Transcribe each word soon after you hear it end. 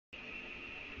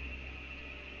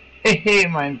Hey,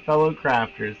 my fellow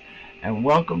crafters, and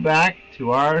welcome back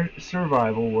to our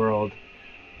survival world.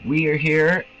 We are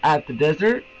here at the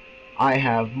desert. I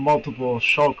have multiple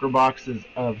shulker boxes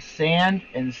of sand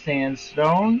and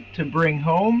sandstone to bring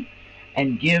home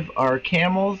and give our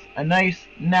camels a nice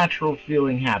natural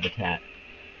feeling habitat.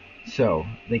 So,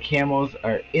 the camels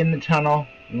are in the tunnel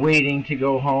waiting to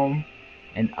go home,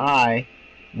 and I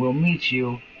will meet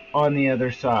you on the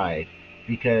other side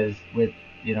because with,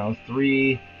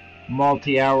 3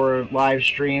 multi-hour live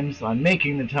streams on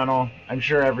making the tunnel, I'm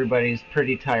sure everybody's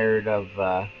pretty tired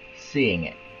of seeing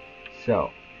it.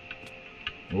 So,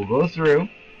 we'll go through.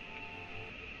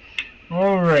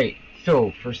 Alright,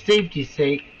 so for safety's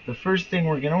sake, the first thing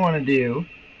we're going to want to do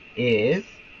is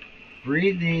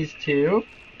breed these two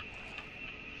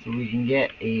so we can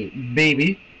get a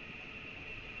baby.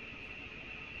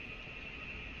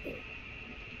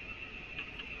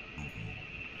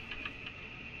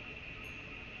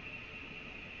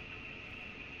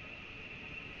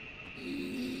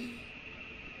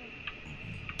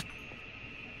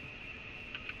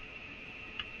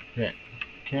 Okay,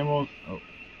 camels. Oh.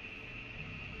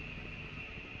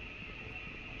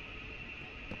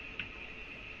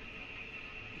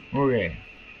 Okay.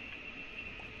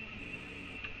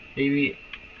 Baby.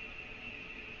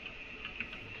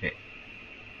 Okay.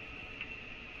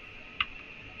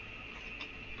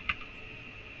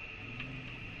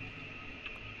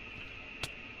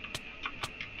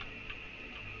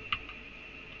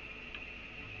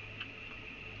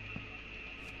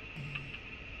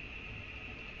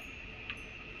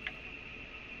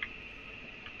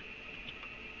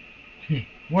 Okay,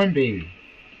 one baby.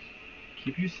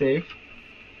 Keep you safe.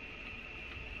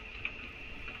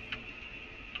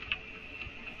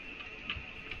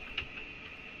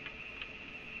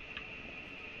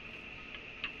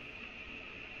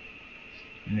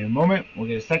 In a moment, we'll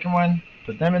get a second one,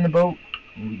 put them in the boat,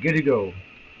 and we're good to go.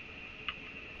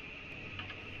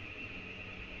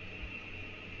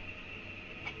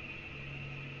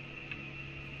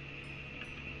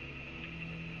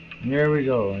 There we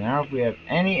go. Now if we have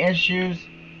any issues,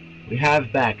 we have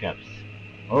backups.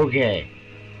 Okay.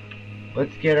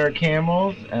 Let's get our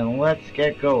camels and let's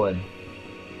get going.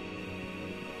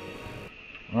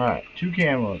 Alright, 2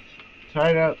 camels.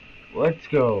 Tied up. Let's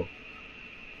go.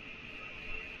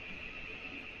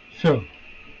 So,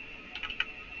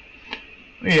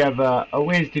 we have a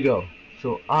ways to go.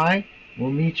 So I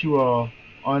will meet you all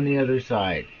on the other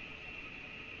side.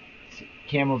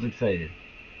 Camel's excited.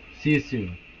 See you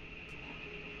soon.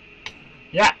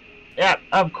 Yeah,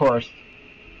 of course.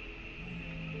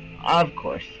 Of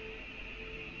course.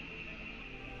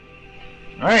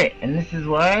 Alright, and this is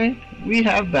why we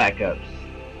have backups.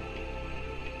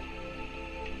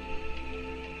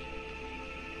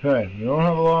 Okay, we don't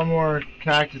have a lot more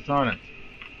cactus on it.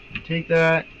 You take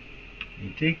that.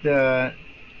 You take that.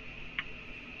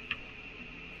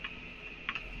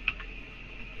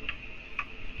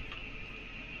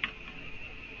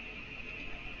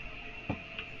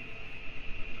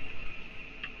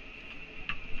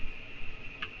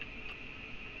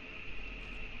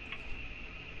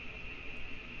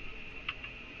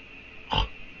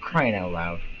 Crying out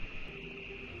loud.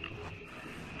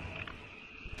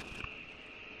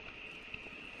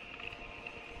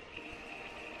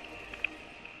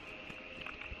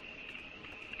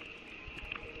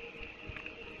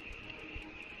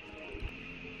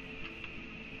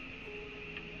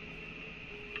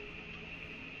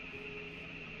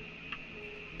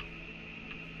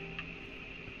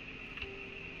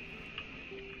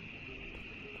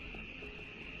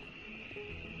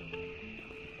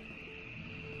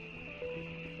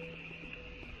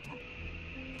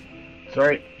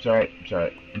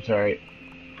 I'm sorry.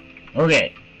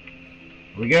 Okay.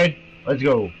 We good? Let's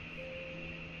go.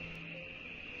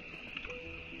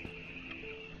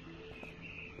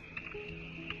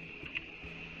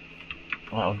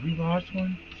 Wow, we lost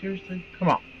one? Seriously? Come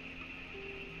on.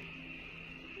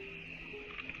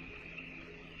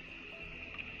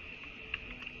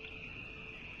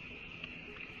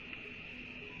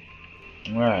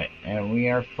 Alright, and we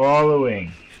are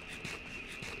following.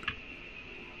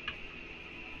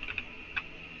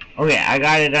 Okay, I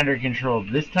got it under control.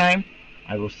 This time,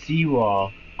 I will see you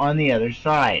all on the other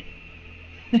side.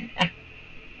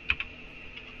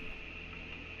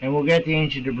 And we'll get the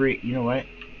ancient debris. You know what?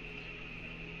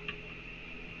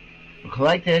 We'll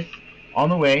collect this on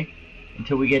the way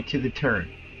until we get to the turn.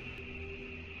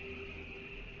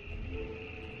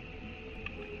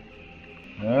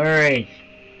 Alright.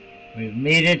 We've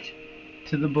made it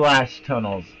to the blast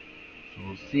tunnels. So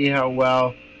we'll see how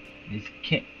well these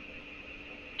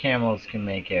camels can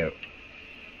make out.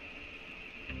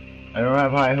 I don't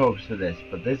have high hopes for this,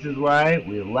 but this is why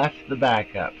we left the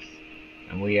backups.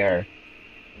 And we are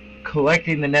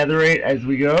collecting the netherite as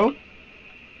we go,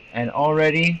 and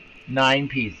already 9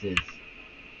 pieces.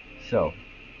 So,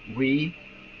 we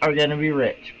are going to be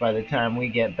rich by the time we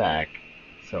get back.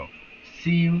 So,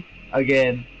 see you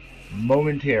again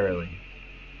momentarily.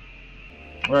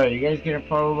 Alright, you guys gonna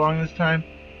follow along this time?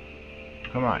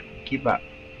 Come on, keep up.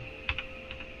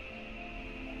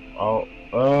 Oh,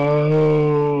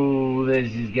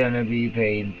 this is gonna be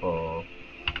painful.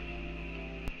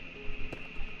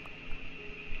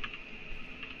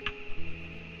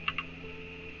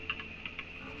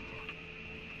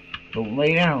 Don't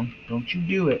lay down. Don't you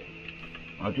do it.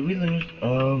 Oh, did we lose?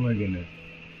 Oh my goodness.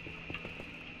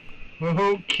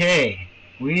 Okay,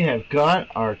 we have got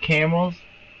our camels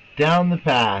down the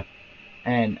path,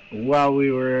 and while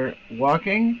we were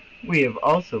walking, we have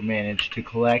also managed to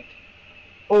collect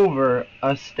over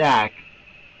a stack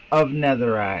of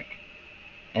netherrack,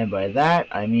 and by that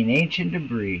I mean ancient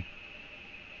debris.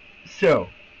 So,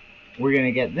 we're going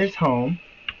to get this home,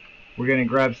 we're going to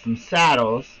grab some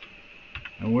saddles,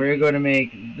 and we're going to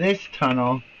make this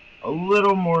tunnel a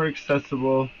little more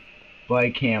accessible by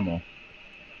camel.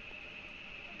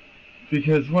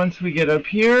 Because once we get up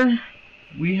here,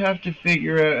 we have to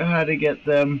figure out how to get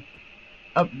them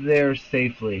up there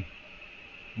safely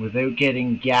without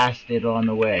getting gasted on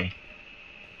the way.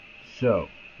 So,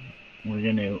 we're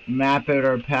going to map out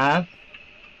our path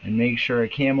and make sure a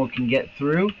camel can get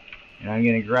through. And I'm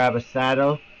going to grab a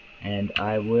saddle, and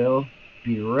I will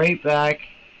be right back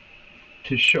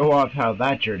to show off how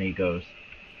that journey goes.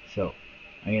 So,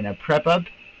 I'm going to prep up,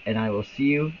 and I will see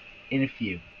you in a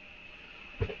few.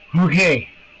 Okay,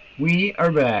 we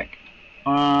are back.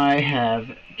 I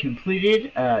have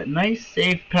completed a nice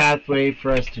safe pathway for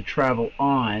us to travel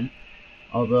on,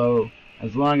 although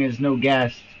as long as no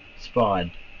guests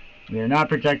spawn. We are not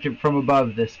protected from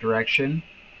above this direction,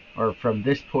 or from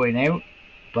this point out,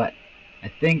 but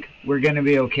I think we're going to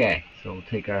be okay. So we'll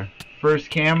take our first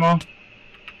camel.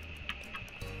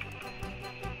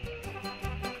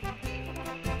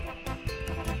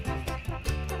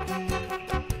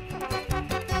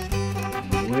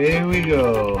 Away we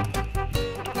go.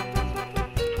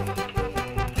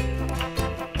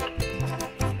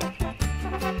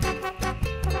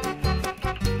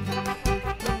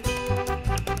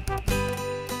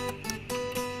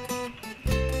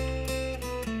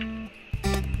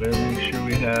 Better make sure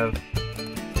we have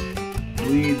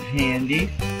leaves handy.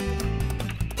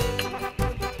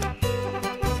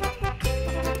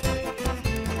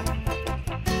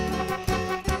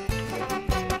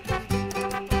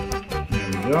 There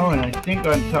we go, and I think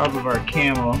on top of our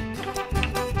camel,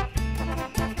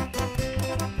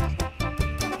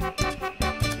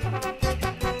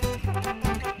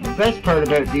 the best part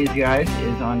about these guys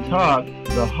is on top,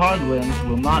 the hoglins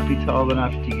will not be tall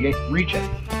enough to reach us.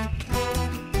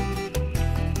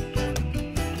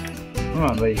 Come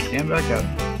on, buddy, stand back up.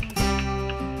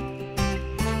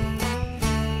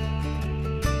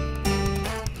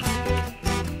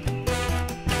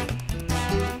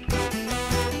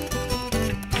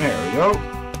 There we go.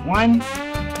 One.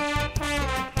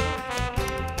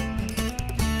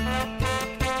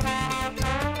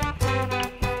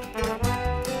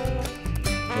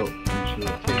 Oh, actually,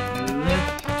 let's take this.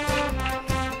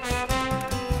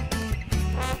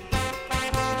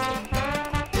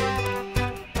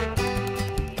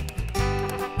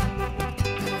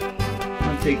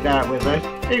 Take that with us.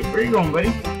 Hey, where are you going,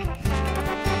 buddy?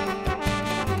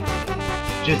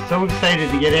 Just so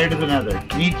excited to get out of the nether.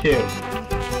 Me too.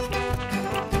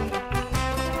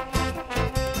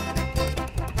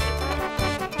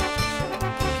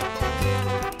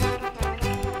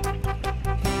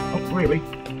 Oh, really?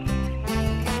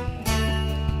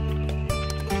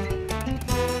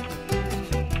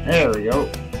 There we go.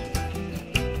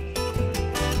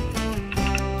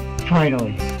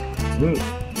 Finally. Woo.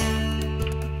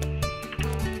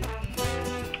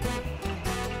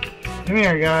 Come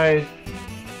here, guys.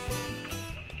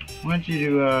 I want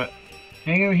you to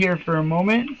hang out here for a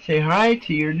moment, say hi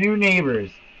to your new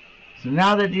neighbors. So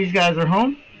now that these guys are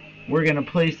home, we're going to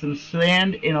place some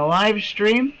sand in a live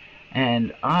stream,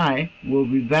 and I will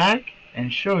be back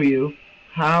and show you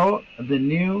how the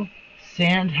new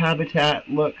sand habitat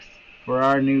looks for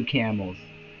our new camels.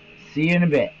 See you in a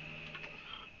bit.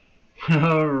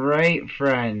 Alright,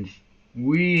 friends,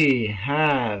 we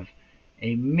have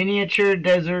a miniature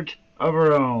desert of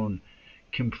our own,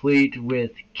 complete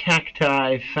with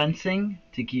cacti fencing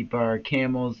to keep our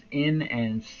camels in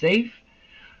and safe.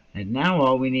 And now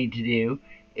all we need to do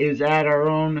is add our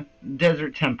own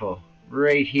desert temple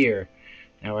right here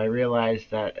Now I realize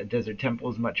that a desert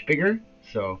temple is much bigger,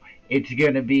 so it's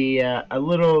going to be a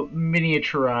little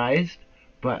miniaturized,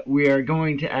 but we are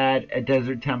going to add a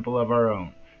desert temple of our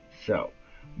own. So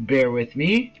bear with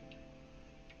me.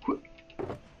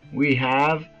 We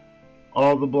have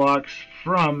all the blocks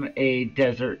from a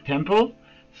desert temple,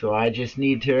 so I just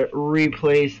need to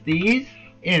replace these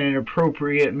in an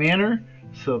appropriate manner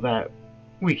so that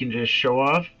we can just show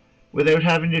off without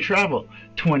having to travel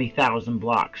 20,000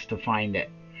 blocks to find it.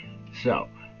 So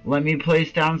let me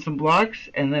place down some blocks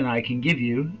and then I can give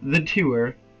you the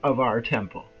tour of our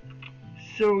temple.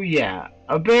 So yeah,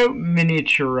 about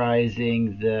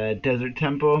miniaturizing the desert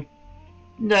temple,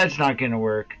 that's not gonna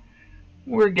work.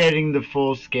 We're getting the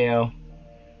full scale.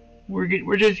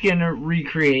 We're just gonna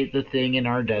recreate the thing in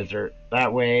our desert.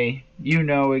 That way you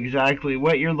know exactly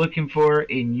what you're looking for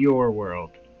in your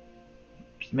world.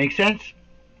 Does it make sense?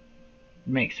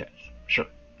 Makes sense. Sure.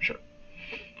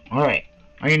 Alright,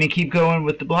 I'm going to keep going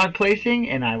with the block placing,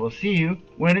 and I will see you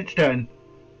when it's done.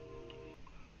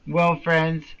 Well,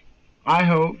 friends, I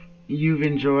hope you've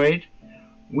enjoyed.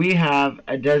 We have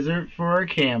a desert for our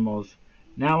camels.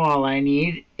 Now all I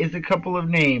need is a couple of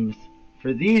names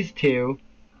for these two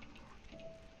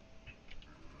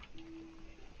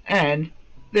and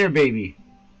their baby.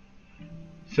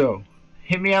 So,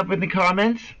 hit me up in the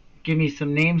comments. Give me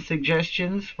some name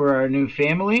suggestions for our new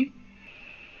family.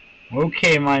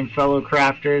 Okay, my fellow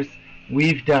crafters,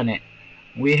 we've done it.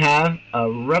 We have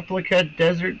a replica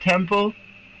desert temple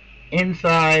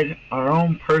inside our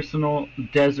own personal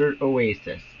desert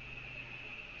oasis.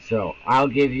 So I'll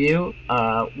give you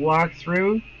a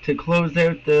walkthrough to close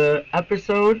out the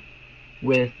episode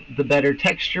with the better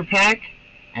texture pack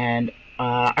and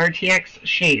RTX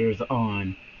shaders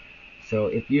on. So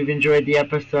if you've enjoyed the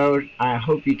episode, I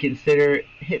hope you consider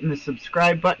hitting the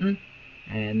subscribe button,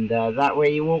 and that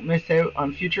way you won't miss out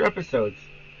on future episodes.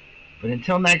 But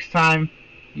until next time,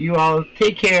 you all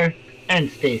take care and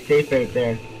stay safe out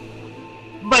there.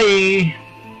 Bye!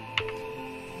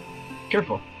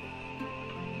 Careful.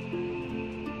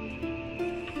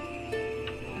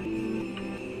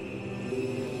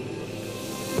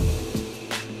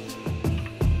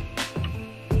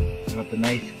 Got the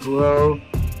nice glow,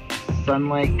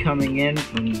 sunlight coming in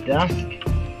from dusk.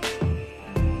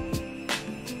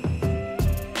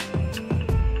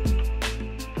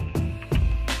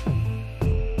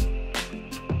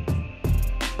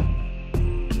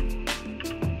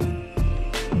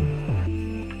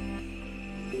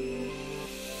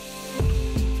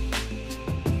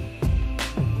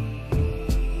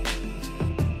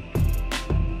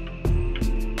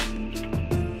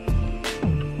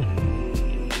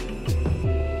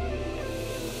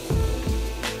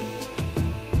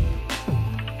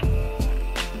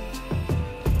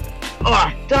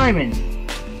 Ah, diamonds!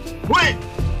 What?